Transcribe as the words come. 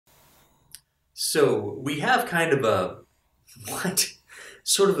So we have kind of a what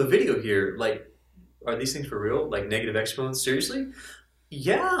sort of a video here. Like, are these things for real? Like negative exponents? Seriously?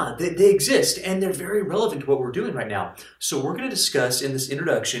 Yeah, they exist and they're very relevant to what we're doing right now. So we're going to discuss in this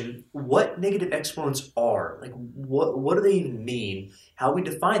introduction what negative exponents are. Like what do they even mean? How we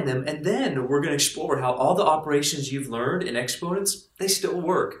define them, and then we're going to explore how all the operations you've learned in exponents, they still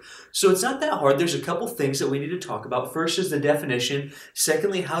work. So it's not that hard. There's a couple things that we need to talk about. First is the definition.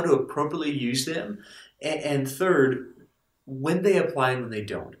 Secondly, how to appropriately use them. And third, when they apply and when they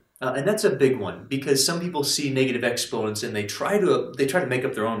don't. And that's a big one because some people see negative exponents and they try to make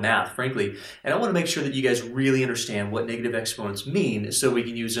up their own math, frankly. And I want to make sure that you guys really understand what negative exponents mean so we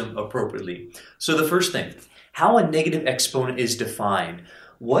can use them appropriately. So the first thing, how a negative exponent is defined.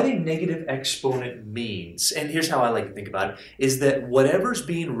 What a negative exponent means, and here's how I like to think about it, is that whatever's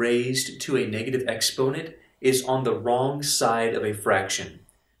being raised to a negative exponent is on the wrong side of a fraction.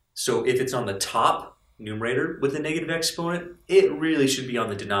 So if it's on the top numerator with a negative exponent, it really should be on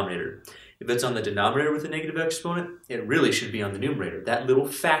the denominator. If it's on the denominator with a negative exponent, it really should be on the numerator. That little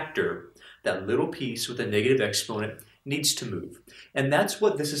factor, that little piece with a negative exponent needs to move. And that's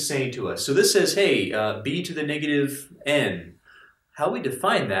what this is saying to us. So this says, hey, b to the negative n. How we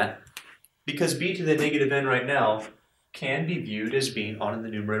define that, because b to the negative n right now can be viewed as being on the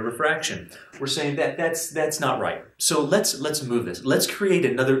numerator of a fraction. We're saying that that's not right. So let's move this. Let's create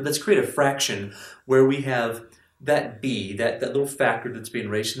a fraction where we have that b, that little factor that's being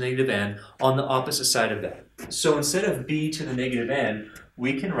raised to the negative n, on the opposite side of that. So instead of b to the negative n,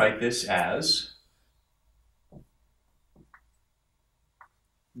 we can write this as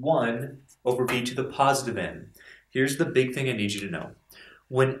 1 over b to the positive n. Here's the big thing I need you to know.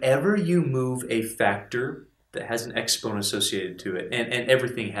 Whenever you move a factor that has an exponent associated to it, and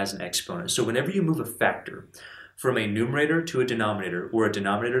everything has an exponent. So whenever you move a factor from a numerator to a denominator, or a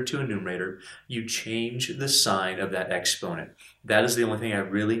denominator to a numerator, you change the sign of that exponent. That is the only thing I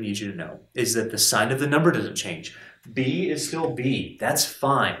really need you to know, is that the sign of the number doesn't change. B is still B, that's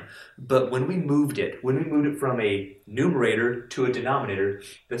fine. But when we moved it from a numerator to a denominator,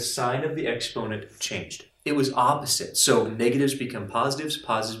 the sign of the exponent changed. It was opposite. So negatives become positives,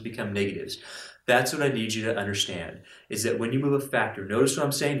 positives become negatives. That's what I need you to understand, is that when you move a factor, notice what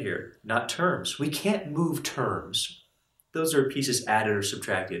I'm saying here, not terms. We can't move terms. Those are pieces added or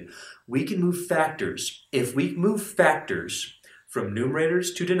subtracted. We can move factors. If we move factors from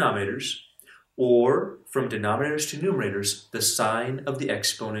numerators to denominators, or from denominators to numerators, the sign of the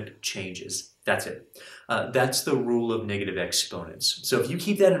exponent changes. That's it. That's the rule of negative exponents. So if you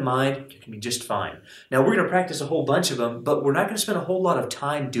keep that in mind, it can be just fine. Now we're going to practice a whole bunch of them, but we're not going to spend a whole lot of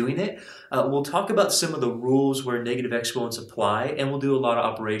time doing it. We'll talk about some of the rules where negative exponents apply, and we'll do a lot of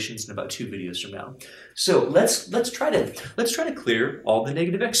operations in about 2 videos from now. So let's try to clear all the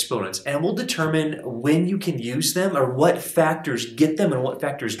negative exponents, and we'll determine when you can use them, or what factors get them and what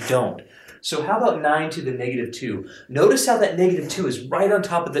factors don't. So how about 9 to the negative 2? Notice how that negative 2 is right on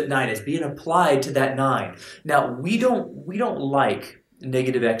top of that 9. It's being applied to that 9. Now, we don't like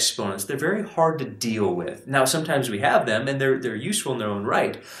negative exponents. They're very hard to deal with. Now, sometimes we have them, and they're useful in their own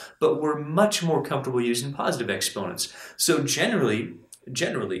right, but we're much more comfortable using positive exponents. So generally,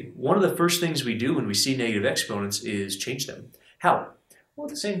 one of the first things we do when we see negative exponents is change them. How? Well,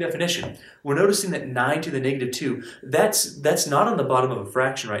 the same definition. We're noticing that 9 to the negative 2, that's not on the bottom of a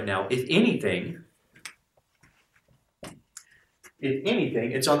fraction right now. If anything,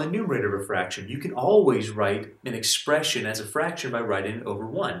 it's on the numerator of a fraction. You can always write an expression as a fraction by writing it over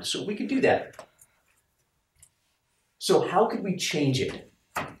 1. So we can do that. So how could we change it?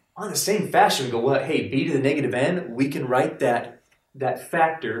 On the same fashion, we go, well, hey, b to the negative n, we can write that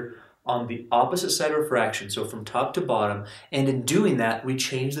factor on the opposite side of a fraction, so from top to bottom, and in doing that, we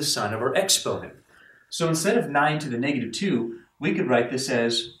change the sign of our exponent. So instead of 9 to the negative 2, we could write this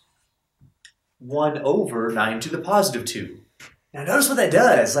as 1 over 9 to the positive 2. Now notice what that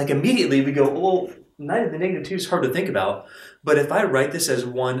does. Like immediately we go, well, 9 to the negative 2 is hard to think about, but if I write this as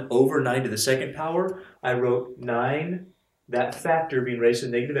 1 over 9 to the second power, I wrote 9, that factor being raised to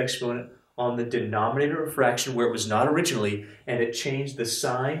the negative exponent, on the denominator of a fraction where it was not originally, and it changed the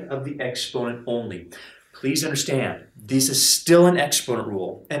sign of the exponent only. Please understand, this is still an exponent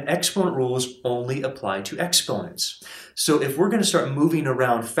rule, and exponent rules only apply to exponents. So if we're going to start moving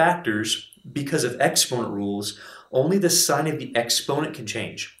around factors because of exponent rules, only the sign of the exponent can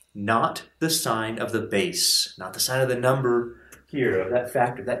change, not the sign of the base, not the sign of the number here of that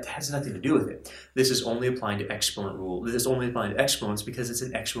factor. That has nothing to do with it. This is only applying to exponent rule. This is only applying to exponents because it's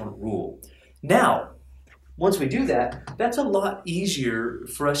an exponent rule. Now, once we do that, that's a lot easier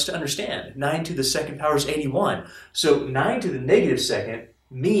for us to understand. 9 to the second power is 81. So 9 to the negative second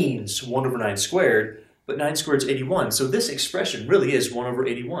means 1 over 9 squared, but 9 squared is 81. So this expression really is 1 over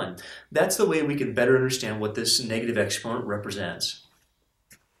 81. That's the way we can better understand what this negative exponent represents.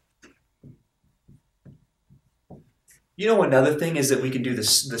 You know, another thing is that we can do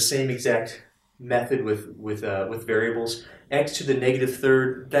this, the same exact method with variables. X to the negative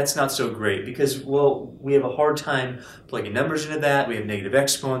third, that's not so great because, well, we have a hard time plugging numbers into that. We have negative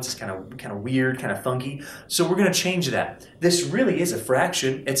exponents. It's kind of weird, kind of funky. So we're going to change that. This really is a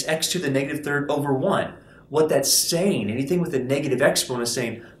fraction. It's x to the negative third over 1. What that's saying, anything with a negative exponent is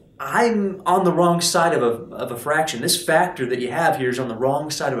saying, I'm on the wrong side of a fraction. This factor that you have here is on the wrong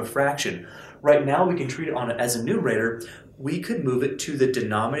side of a fraction. Right now, we can treat it as a numerator. We could move it to the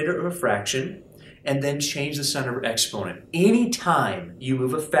denominator of a fraction and then change the sign of our exponent. Anytime you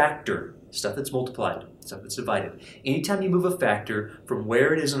move a factor, stuff that's multiplied, stuff that's divided, anytime you move a factor from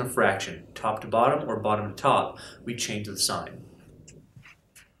where it is in a fraction, top to bottom or bottom to top, we change the sign.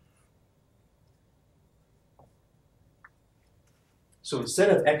 So instead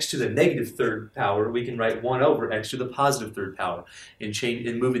of x to the negative third power, we can write 1 over x to the positive third power.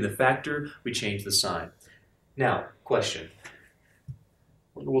 In moving the factor, we change the sign. Now, question.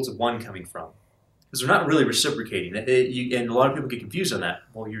 Where the world's a 1 coming from? Because they're not really reciprocating. And a lot of people get confused on that.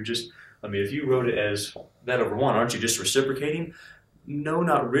 Well, you're just, I mean, if you wrote it as that over 1, aren't you just reciprocating? No,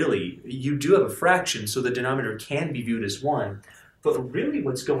 not really. You do have a fraction, so the denominator can be viewed as 1. But really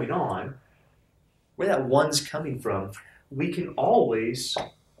what's going on, where that 1's coming from, we can always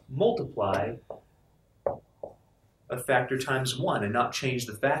multiply a factor times 1 and not change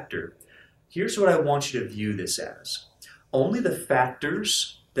the factor. Here's what I want you to view this as. Only the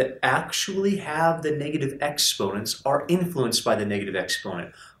factors that actually have the negative exponents are influenced by the negative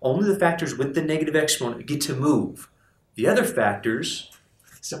exponent. Only the factors with the negative exponent get to move. The other factors,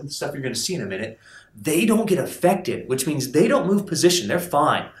 some of the stuff you're going to see in a minute, they don't get affected, which means they don't move position. They're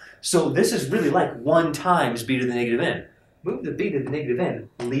fine. So this is really like 1 times b to the negative n. Move the b to the negative n,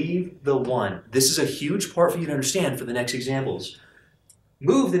 leave the 1. This is a huge part for you to understand for the next examples.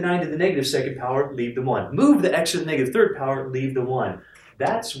 Move the 9 to the negative second power, leave the 1. Move the x to the negative third power, leave the 1.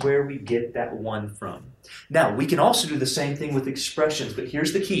 That's where we get that 1 from. Now, we can also do the same thing with expressions, but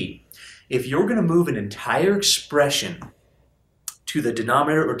here's the key. If you're going to move an entire expression to the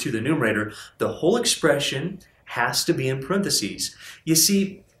denominator or to the numerator, the whole expression has to be in parentheses. You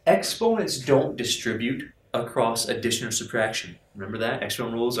see, exponents don't distribute across addition or subtraction. Remember that?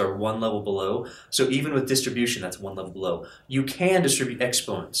 Exponent rules are 1 level below. So even with distribution, that's 1 level below. You can distribute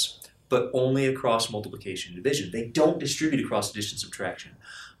exponents, but only across multiplication and division. They don't distribute across addition and subtraction.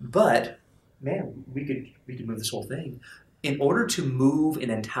 But, man, we could move this whole thing. In order to move an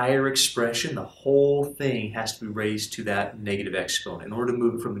entire expression, the whole thing has to be raised to that negative exponent in order to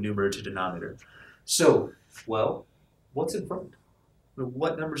move it from the numerator to denominator. So, well, what's in front?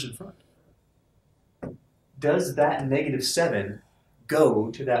 What number's in front? Does that negative 7 go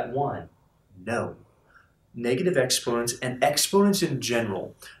to that 1? No. Negative exponents and exponents in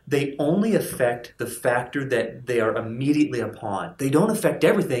general, they only affect the factor that they are immediately upon. They don't affect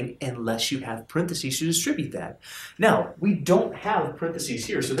everything unless you have parentheses to distribute that. Now, we don't have parentheses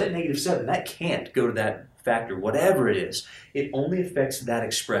here, so that negative 7, that can't go to that factor, whatever it is. It only affects that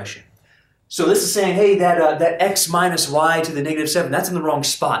expression. So this is saying, hey, that x minus y to the negative 7, that's in the wrong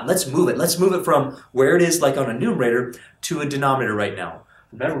spot. Let's move it. Let's move it from where it is, like on a numerator, to a denominator right now.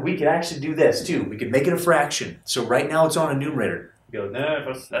 Remember, we could actually do this too. We could make it a fraction. So right now it's on a numerator. You go,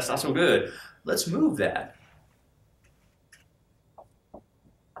 no, that's not so good. Let's move that.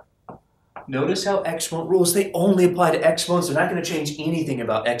 Notice how exponent rules, they only apply to exponents. They're not going to change anything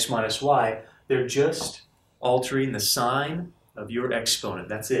about x minus y. They're just altering the sign of your exponent.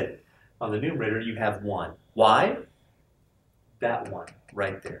 That's it. On the numerator, you have 1. Why? That 1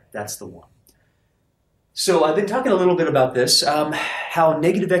 right there. That's the 1. So I've been talking a little bit about this, how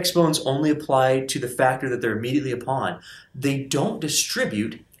negative exponents only apply to the factor that they're immediately upon. They don't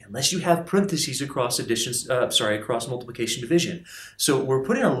distribute unless you have parentheses across across multiplication division. So we're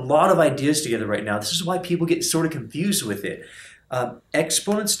putting a lot of ideas together right now. This is why people get sort of confused with it.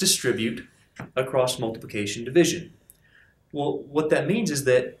 Exponents distribute across multiplication division. Well, what that means is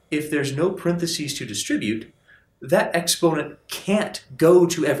that if there's no parentheses to distribute, that exponent can't go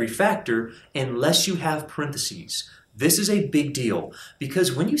to every factor unless you have parentheses. This is a big deal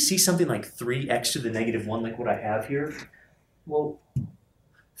because when you see something like 3x to the negative 1, like what I have here, well,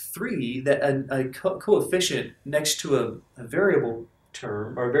 3, that a coefficient next to a variable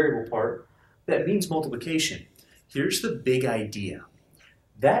term or a variable part, that means multiplication. Here's the big idea.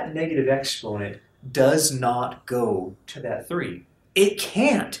 That negative exponent does not go to that 3. It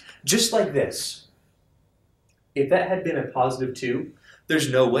can't. Just like this. If that had been a positive 2, There's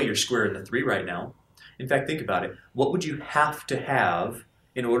no way you're squaring the 3 right now. In fact, think about it. What would you have to have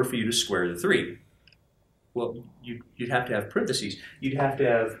in order for you to square the 3? Well, you'd have to have parentheses. You'd have to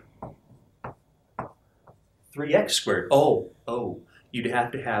have 3x squared. You'd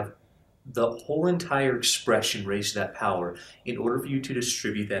have to have the whole entire expression raised to that power in order for you to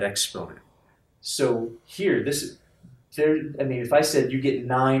distribute that exponent. So here, if I said you get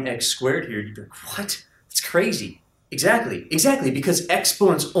 9x squared here, you'd be like, what? That's crazy. Exactly, because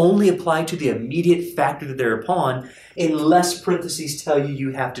exponents only apply to the immediate factor that they're upon unless parentheses tell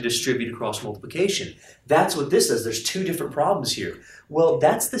you have to distribute across multiplication. That's what this does. There's 2 different problems here. Well,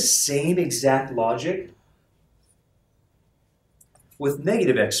 that's the same exact logic with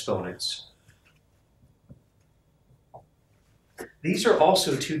negative exponents. These are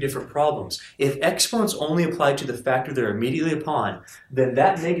also 2 different problems. If exponents only apply to the factor they're immediately upon, then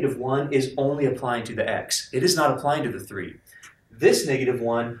that -1 is only applying to the x. It is not applying to the 3. This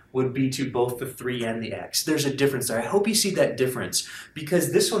 -1 would be to both the 3 and the x. There's a difference there. I hope you see that difference,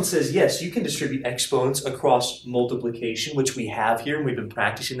 because this one says, yes, you can distribute exponents across multiplication, which we have here, and we've been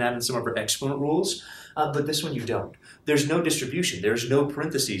practicing that in some of our exponent rules, but this one you don't. There's no distribution. There's no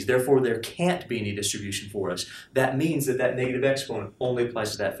parentheses. Therefore, there can't be any distribution for us. That means that that negative exponent only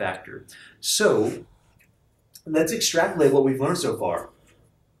applies to that factor. So let's extrapolate what we've learned so far.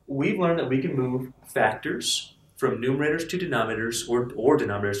 We've learned that we can move factors from numerators to denominators, or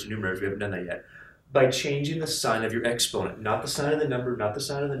denominators to numerators. We haven't done that yet, by changing the sign of your exponent. Not the sign of the number, not the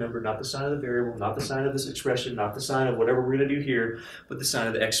sign of the number, not the sign of the variable, not the sign of this expression, not the sign of whatever we're going to do here, but the sign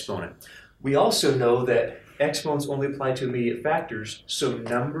of the exponent. We also know that exponents only apply to immediate factors, so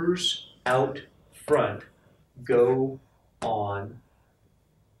numbers out front go on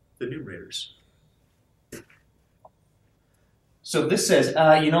the numerators. So this says,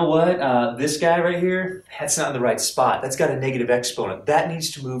 you know what, this guy right here, that's not in the right spot. That's got a negative exponent. That needs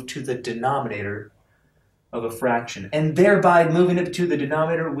to move to the denominator of a fraction. And thereby moving it to the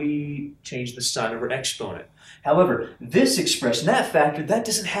denominator, we change the sign of our exponent. However, this expression, that factor, that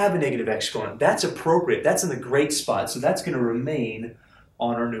doesn't have a negative exponent. That's appropriate. That's in the great spot. So that's going to remain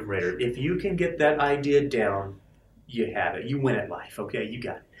on our numerator. If you can get that idea down, you have it. You win at life. Okay, you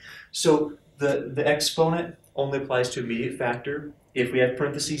got it. So the exponent only applies to immediate factor. If we have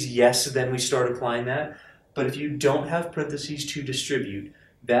parentheses, yes, then we start applying that. But if you don't have parentheses to distribute,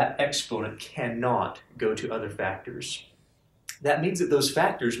 that exponent cannot go to other factors. That means that those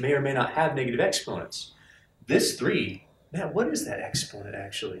factors may or may not have negative exponents. This 3, man, what is that exponent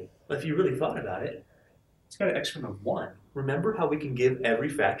actually? Well, if you really thought about it, it's got an exponent of 1. Remember how we can give every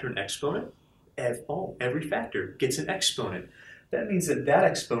factor an exponent? Every factor gets an exponent. That means that that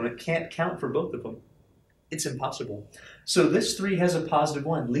exponent can't count for both of them. It's impossible. So this 3 has a positive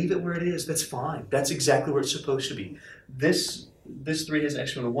 1. Leave it where it is. That's fine. That's exactly where it's supposed to be. This 3 has an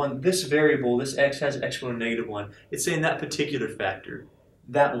exponent of 1. This variable, this x, has an exponent of -1. It's saying that particular factor,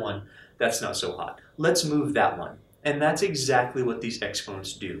 that one, that's not so hot. Let's move that one. And that's exactly what these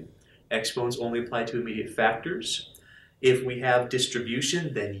exponents do. Exponents only apply to immediate factors. If we have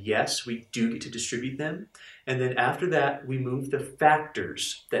distribution, then yes, we do get to distribute them. And then after that, we move the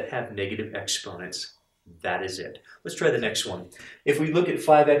factors that have negative exponents. That is it. Let's try the next one. If we look at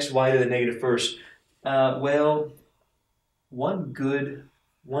 5xy to the negative first, well, one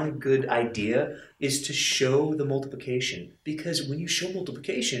good idea is to show the multiplication, because when you show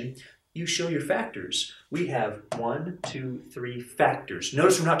multiplication, you show your factors. We have 1, 2, 3 factors.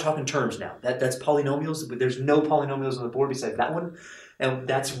 Notice we're not talking terms now. That's polynomials, but there's no polynomials on the board besides that one, and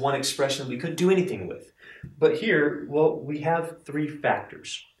that's one expression we couldn't do anything with. But here, well, we have 3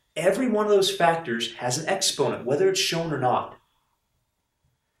 factors. Every one of those factors has an exponent, whether it's shown or not.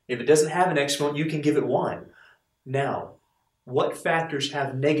 If it doesn't have an exponent, you can give it 1. Now, what factors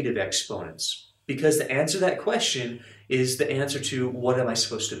have negative exponents? Because the answer to that question is the answer to what am I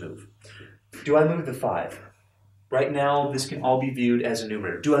supposed to move? Do I move the 5? Right now, this can all be viewed as a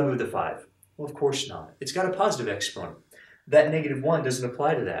numerator. Do I move the 5? Well, of course not. It's got a positive exponent. That -1 doesn't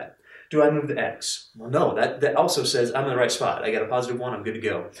apply to that. Do I move the x? Well, no, that also says I'm in the right spot. I got a positive 1, I'm good to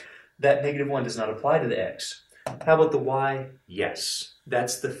go. That -1 does not apply to the x. How about the y? Yes.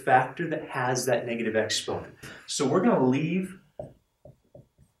 That's the factor that has that negative exponent. So we're going to leave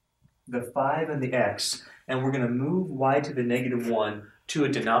the 5 and the x, and we're going to move y to the -1 to a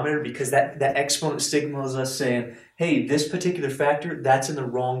denominator, because that exponent signals us saying, hey, this particular factor, that's in the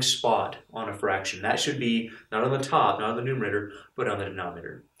wrong spot on a fraction. That should be not on the top, not on the numerator, but on the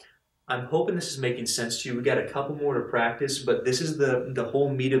denominator. I'm hoping this is making sense to you. We got a couple more to practice, but this is the whole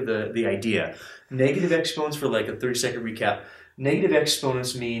meat of the idea. Negative exponents, for like a 30-second recap. Negative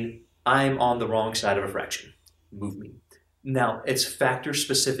exponents mean I'm on the wrong side of a fraction. Move me. Now, it's factor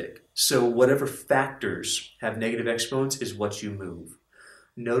specific. So whatever factors have negative exponents is what you move.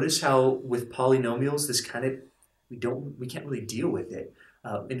 Notice how with polynomials, this kind of, we can't really deal with it.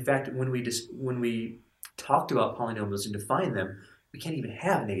 In fact, when we talked about polynomials and defined them, we can't even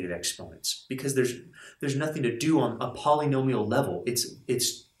have negative exponents because there's nothing to do on a polynomial level.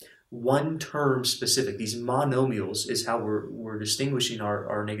 It's one term specific. These monomials is how we're distinguishing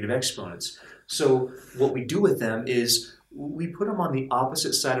our negative exponents. So what we do with them is we put them on the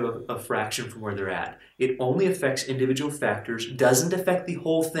opposite side of a fraction from where they're at. It only affects individual factors, doesn't affect the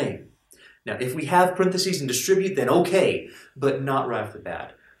whole thing. Now, if we have parentheses and distribute, then okay, but not right off the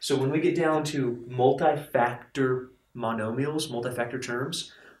bat. So when we get down to multi-factor monomials, multi-factor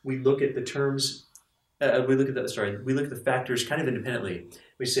terms, we look at the terms, we look at the factors kind of independently.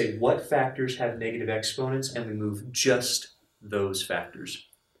 We say what factors have negative exponents, and we move just those factors.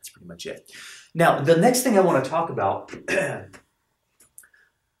 That's pretty much it. Now, the next thing I want to talk about,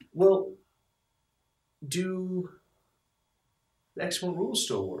 well, do the exponent rules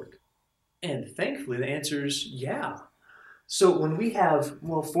still work? And thankfully, the answer is yeah. So when we have,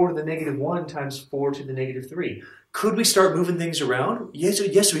 well, 4 to the negative 1 times 4 to the negative 3, could we start moving things around?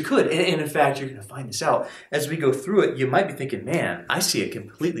 Yes, we could. And in fact, you're going to find this out. As we go through it, you might be thinking, man, I see a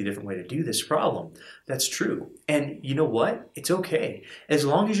completely different way to do this problem. That's true. And you know what? It's okay. As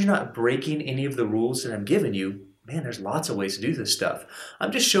long as you're not breaking any of the rules that I'm giving you, man, there's lots of ways to do this stuff.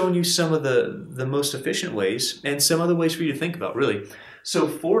 I'm just showing you some of the most efficient ways and some other ways for you to think about, really. So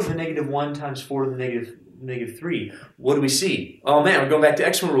 4 to the negative 1 times 4 to the negative 3, what do we see? Oh man, we're going back to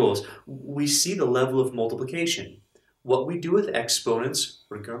exponent rules. We see the level of multiplication. What we do with exponents,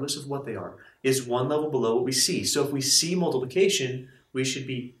 regardless of what they are, is one level below what we see. So if we see multiplication, we should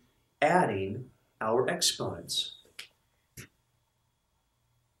be adding our exponents.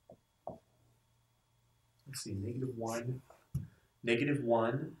 Let's see, negative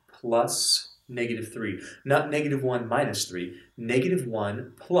 1 plus negative 3. Not negative 1 minus 3. Negative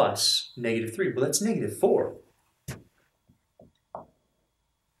 1 plus negative 3. Well, that's negative 4.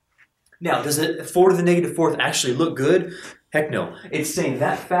 Now, does it 4 to the negative 4th actually look good? Heck no. It's saying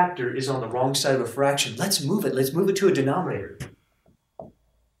that factor is on the wrong side of a fraction. Let's move it. Let's move it to a denominator.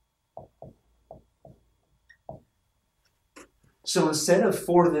 So instead of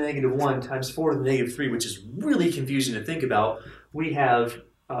 4 to the negative 1 times 4 to the negative 3, which is really confusing to think about, we have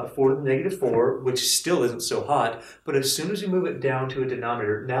 4 to the negative 4, which still isn't so hot, but as soon as we move it down to a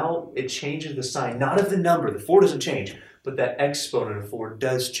denominator, now it changes the sign, not of the number. The 4 doesn't change, but that exponent of 4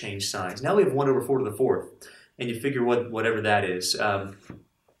 does change signs. Now we have 1 over 4 to the 4th, and you figure whatever that is.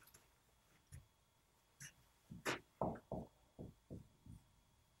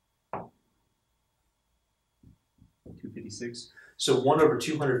 256. So 1 over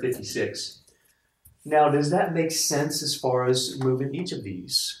 256. Now, does that make sense as far as moving each of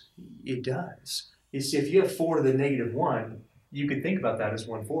these? It does. You see, if you have 4 to the negative 1, you could think about that as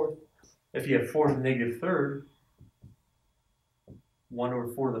 1/4. If you have 4 to the negative 3rd, 1 over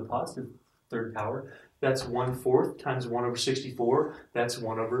 4 to the positive 3rd power, that's 1/4 times 1 over 64. That's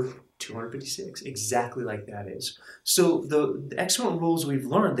 1 over 256. Exactly like that is. So the exponent rules we've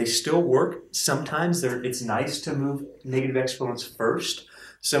learned, they still work. Sometimes it's nice to move negative exponents first.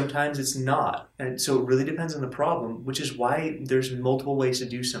 Sometimes it's not. And so it really depends on the problem, which is why there's multiple ways to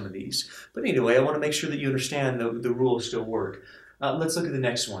do some of these. But anyway, I want to make sure that you understand the rules still work. Let's look at the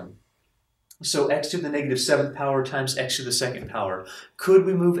next one. So x to the negative 7th power times x to the 2nd power. Could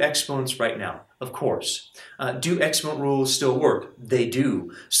we move exponents right now? Of course. Do exponent rules still work? They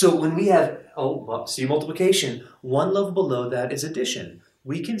do. So when we have, see multiplication, one level below that is addition.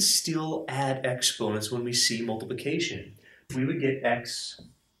 We can still add exponents when we see multiplication. We would get x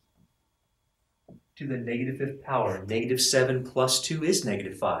to the negative 5th power. Negative 7 plus 2 is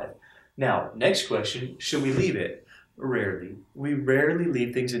negative 5. Now, next question, should we leave it? Rarely. We rarely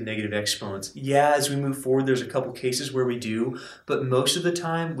leave things in negative exponents. Yeah, as we move forward, there's a couple cases where we do, but most of the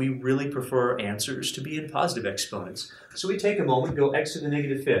time, we really prefer our answers to be in positive exponents. So we take a moment, go x to the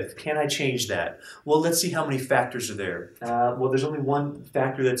negative 5th. Can I change that? Well, let's see how many factors are there. Well, there's only one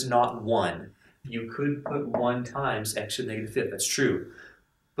factor that's not 1. You could put 1 times x to the negative 5th. That's true.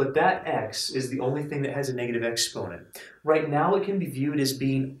 But that x is the only thing that has a negative exponent. Right now, it can be viewed as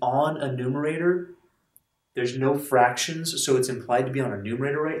being on a numerator. There's no fractions, so it's implied to be on a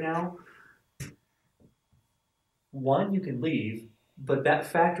numerator right now. 1 you can leave, but that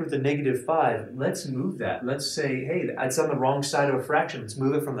factor with the negative 5, let's move that. Let's say, hey, it's on the wrong side of a fraction. Let's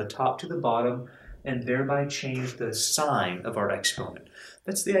move it from the top to the bottom and thereby change the sign of our exponent.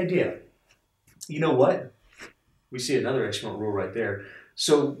 That's the idea. You know what? We see another exponent rule right there.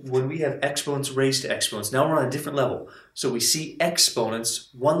 So when we have exponents raised to exponents, now we're on a different level. So we see exponents.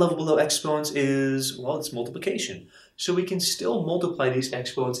 One level below exponents is, well, it's multiplication. So we can still multiply these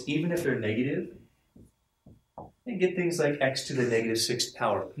exponents even if they're negative and get things like x to the negative 6th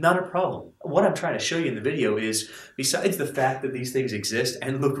power. Not a problem. What I'm trying to show you in the video is, besides the fact that these things exist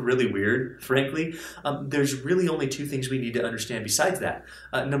and look really weird, frankly, there's really only two things we need to understand besides that.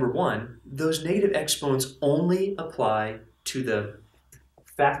 Number one, those negative exponents only apply to the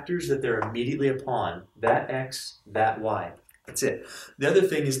factors that they're immediately upon, that x, that y. That's it. The other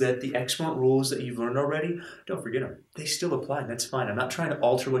thing is that the exponent rules that you've learned already, don't forget them. They still apply, and that's fine. I'm not trying to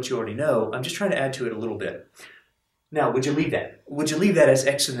alter what you already know. I'm just trying to add to it a little bit. Now, would you leave that? Would you leave that as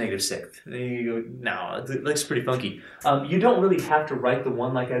x to the negative 6th? You go, no, it looks pretty funky. You don't really have to write the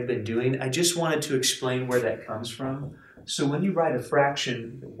one like I've been doing. I just wanted to explain where that comes from. So when you write a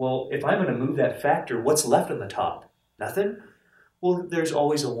fraction, well, if I'm going to move that factor, what's left on the top? Nothing? Well, there's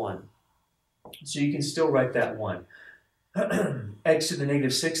always a 1. So you can still write that 1. X to the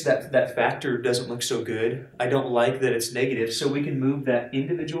negative 6, that factor doesn't look so good. I don't like that it's negative, so we can move that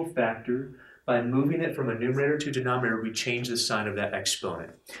individual factor. By moving it from a numerator to denominator, we change the sign of that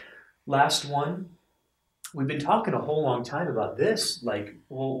exponent. Last one, we've been talking a whole long time about this. Like,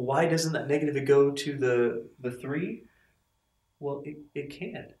 well, why doesn't that negative go to the 3? Well, it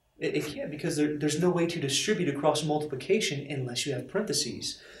can't. It can't because there's no way to distribute across multiplication unless you have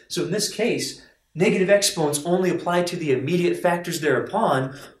parentheses. So in this case, negative exponents only apply to the immediate factors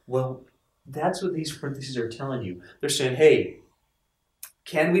thereupon. Well, that's what these parentheses are telling you. They're saying, hey,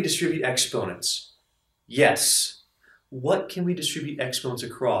 can we distribute exponents? Yes. What can we distribute exponents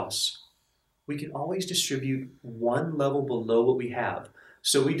across? We can always distribute one level below what we have.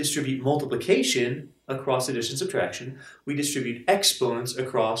 So we distribute multiplication across addition and subtraction. We distribute exponents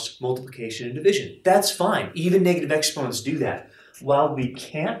across multiplication and division. That's fine. Even negative exponents do that. While we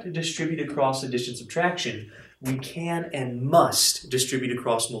can't distribute across addition and subtraction, we can and must distribute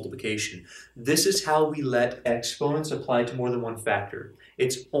across multiplication. This is how we let exponents apply to more than one factor.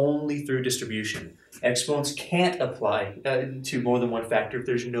 It's only through distribution. Exponents can't apply to more than one factor if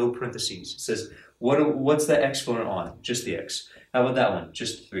there's no parentheses. It says, what's that exponent on? Just the x. How about that one?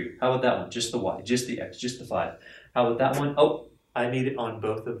 Just the 3. How about that one? Just the y. Just the x. Just the 5. How about that one? Oh, I need it on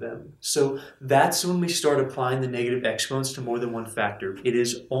both of them. So that's when we start applying the negative exponents to more than one factor. It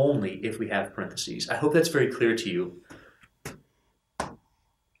is only if we have parentheses. I hope that's very clear to you.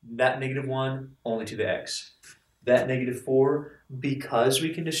 That negative 1, only to the x. That negative 4, because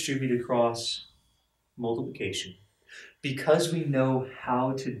we can distribute across multiplication. Because we know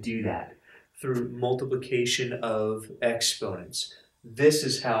how to do that through multiplication of exponents. This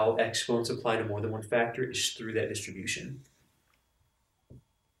is how exponents apply to more than one factor, is through that distribution.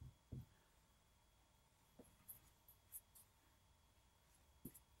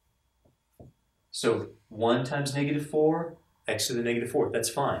 So 1 times negative 4, x to the negative 4th, that's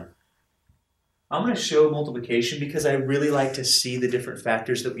fine. I'm going to show multiplication because I really like to see the different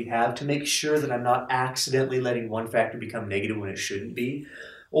factors that we have to make sure that I'm not accidentally letting one factor become negative when it shouldn't be,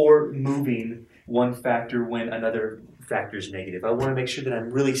 or moving one factor when another factor is negative. I want to make sure that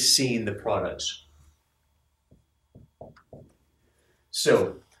I'm really seeing the products.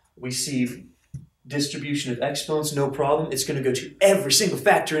 So we see distribution of exponents, no problem. It's going to go to every single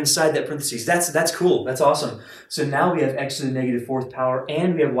factor inside that parentheses. That's cool. That's awesome. So now we have x to the negative 4th power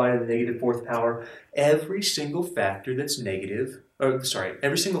and we have y to the negative 4th power. Every single factor that's negative,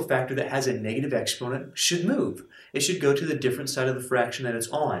 every single factor that has a negative exponent should move. It should go to the different side of the fraction that it's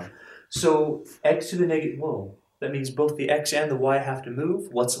on. So x to the negative, whoa, that means both the x and the y have to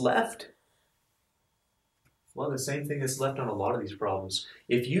move. What's left? Well, the same thing that's left on a lot of these problems.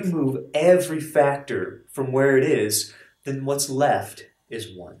 If you move every factor from where it is, then what's left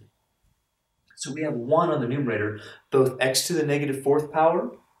is 1. So we have 1 on the numerator, both x to the negative 4th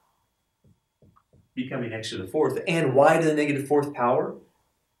power, becoming x to the 4th, and y to the negative 4th power,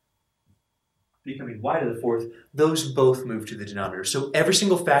 becoming y to the 4th, those both move to the denominator. So every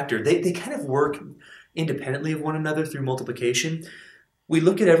single factor, they kind of work independently of one another through multiplication. We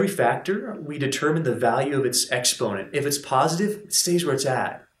look at every factor, we determine the value of its exponent. If it's positive, it stays where it's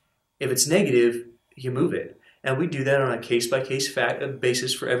at. If it's negative, you move it. And we do that on a case-by-case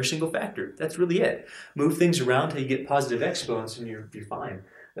basis for every single factor. That's really it. Move things around till you get positive exponents and you're fine.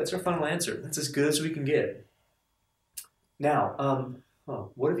 That's our final answer. That's as good as we can get. Now,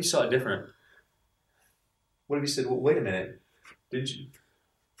 what if you saw it different? What if you said, well, wait a minute, you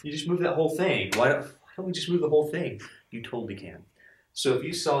just move that whole thing? Why don't we just move the whole thing? You totally can. So if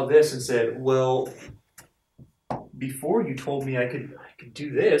you saw this and said, well, before you told me I could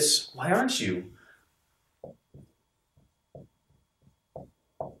do this, why aren't you?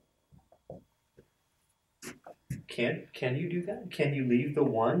 Can you do that? Can you leave the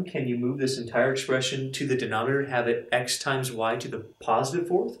 1? Can you move this entire expression to the denominator and have it x times y to the positive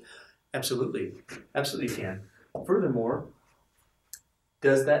fourth? Absolutely. Absolutely can. Furthermore,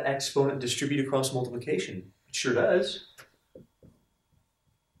 does that exponent distribute across multiplication? It sure does.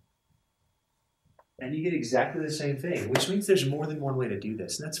 And you get exactly the same thing, which means there's more than one way to do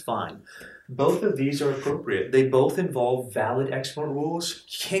this, and that's fine. Both of these are appropriate. They both involve valid exponent rules.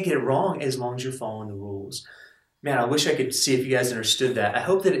 You can't get it wrong as long as you're following the rules. Man, I wish I could see if you guys understood that. I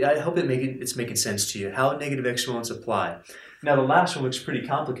hope it's making sense to you, how negative exponents apply. Now, the last one looks pretty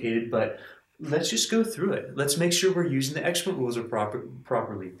complicated, but let's just go through it. Let's make sure we're using the exponent rules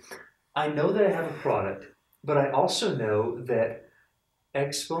properly. I know that I have a product, but I also know that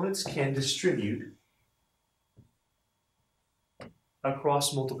exponents can distribute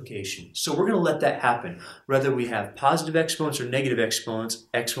across multiplication. So we're going to let that happen. Whether we have positive exponents or negative exponents,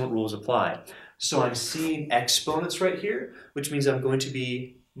 exponent rules apply. So I'm seeing exponents right here, which means I'm going to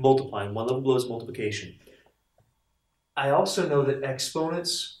be multiplying. One level below is multiplication. I also know that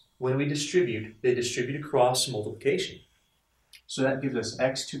exponents, when we distribute, they distribute across multiplication. So that gives us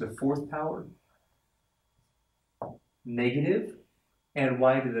x to the 4th power negative and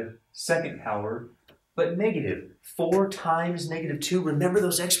y to the 2nd power, but negative. 4 times negative 2. Remember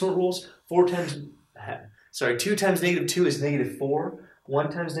those exponent rules? 2 times negative 2 is negative 4.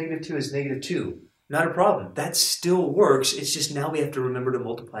 1 times negative 2 is negative 2. Not a problem. That still works. It's just now we have to remember to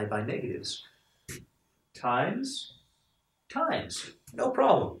multiply by negatives. Times. No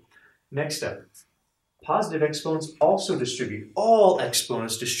problem. Next up. Positive exponents also distribute. All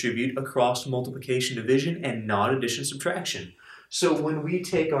exponents distribute across multiplication, division, and not addition, subtraction. So when we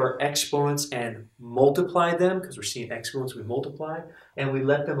take our exponents and multiply them, because we're seeing exponents, we multiply, and we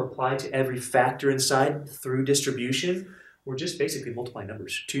let them apply to every factor inside through distribution, we're just basically multiplying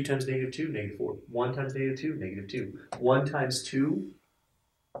numbers. 2 times negative 2, negative 4. 1 times negative 2, negative 2. 1 times 2,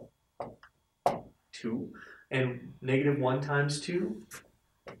 2. And negative 1 times 2,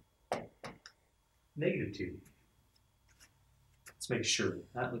 negative 2. Let's make sure.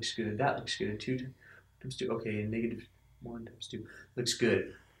 That looks good. That looks good. 2 times 2. Okay, and negative 1 times 2. Looks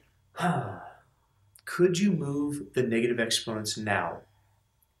good. Could you move the negative exponents now?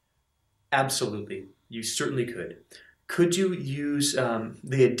 Absolutely. You certainly could. Could you use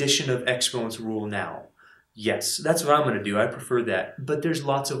the addition of exponents rule now? Yes, that's what I'm going to do. I prefer that. But there's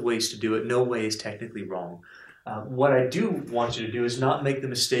lots of ways to do it. No way is technically wrong. What I do want you to do is not make the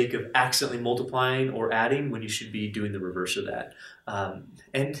mistake of accidentally multiplying or adding when you should be doing the reverse of that.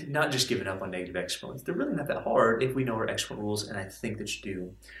 And not just giving up on negative exponents. They're really not that hard if we know our exponent rules, and I think that you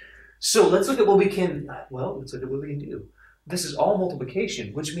do. So let's look at what we can, do. This is all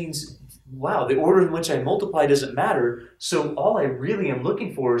multiplication, which means, wow, the order in which I multiply doesn't matter. So all I really am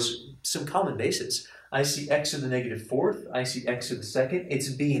looking for is some common bases. I see x to the negative 4th. I see x to the 2nd. It's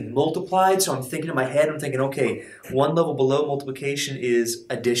being multiplied, so I'm thinking in my head, okay, one level below multiplication is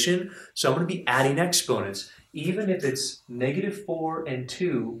addition, so I'm going to be adding exponents. Even if it's negative 4 and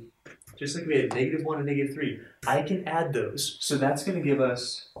 2, just like we had negative 1 and negative 3, I can add those. So that's going to give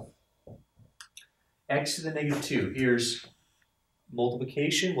us x to the negative 2. Here's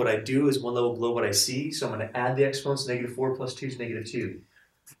multiplication. What I do is one level below what I see, so I'm going to add the exponents. Negative 4 plus 2 is negative 2.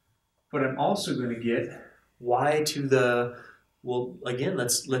 But I'm also going to get y to the, well, again,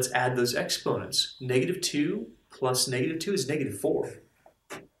 let's add those exponents. Negative 2 plus negative 2 is negative 4.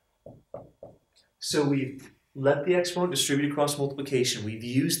 So we've let the exponent distribute across multiplication. We've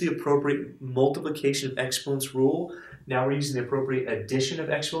used the appropriate multiplication of exponents rule. Now we're using the appropriate addition of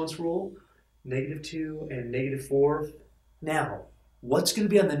exponents rule. Negative 2 and negative 4. Now, what's going to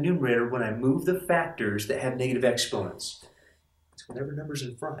be on the numerator when I move the factors that have negative exponents? It's whatever number's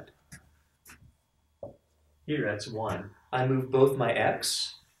in front. Here, that's 1. I move both my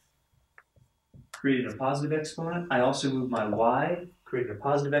x, creating a positive exponent. I also move my y, creating a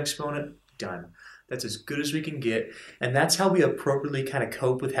positive exponent. Done. That's as good as we can get. And that's how we appropriately kind of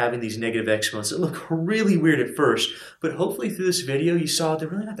cope with having these negative exponents that look really weird at first, but hopefully through this video you saw they're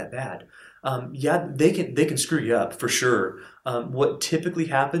really not that bad. Yeah, they can screw you up for sure. What typically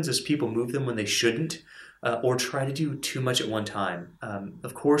happens is people move them when they shouldn't, or try to do too much at one time.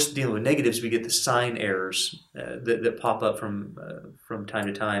 Of course, dealing with negatives, we get the sign errors that pop up from time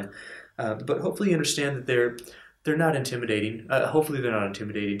to time. But hopefully you understand that they're not intimidating. Hopefully they're not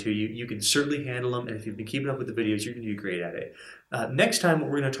intimidating to you. You can certainly handle them, and if you've been keeping up with the videos, you're going to do great at it. Next time, what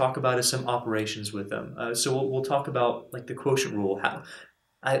we're going to talk about is some operations with them. So we'll talk about like the quotient rule.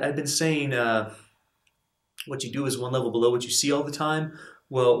 I've been saying what you do is one level below what you see all the time.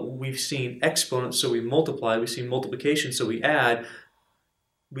 Well, we've seen exponents, so we multiply. We've seen multiplication, so we add.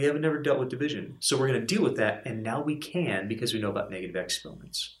 We haven't never dealt with division. So we're going to deal with that, and now we can because we know about negative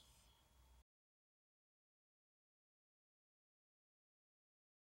exponents.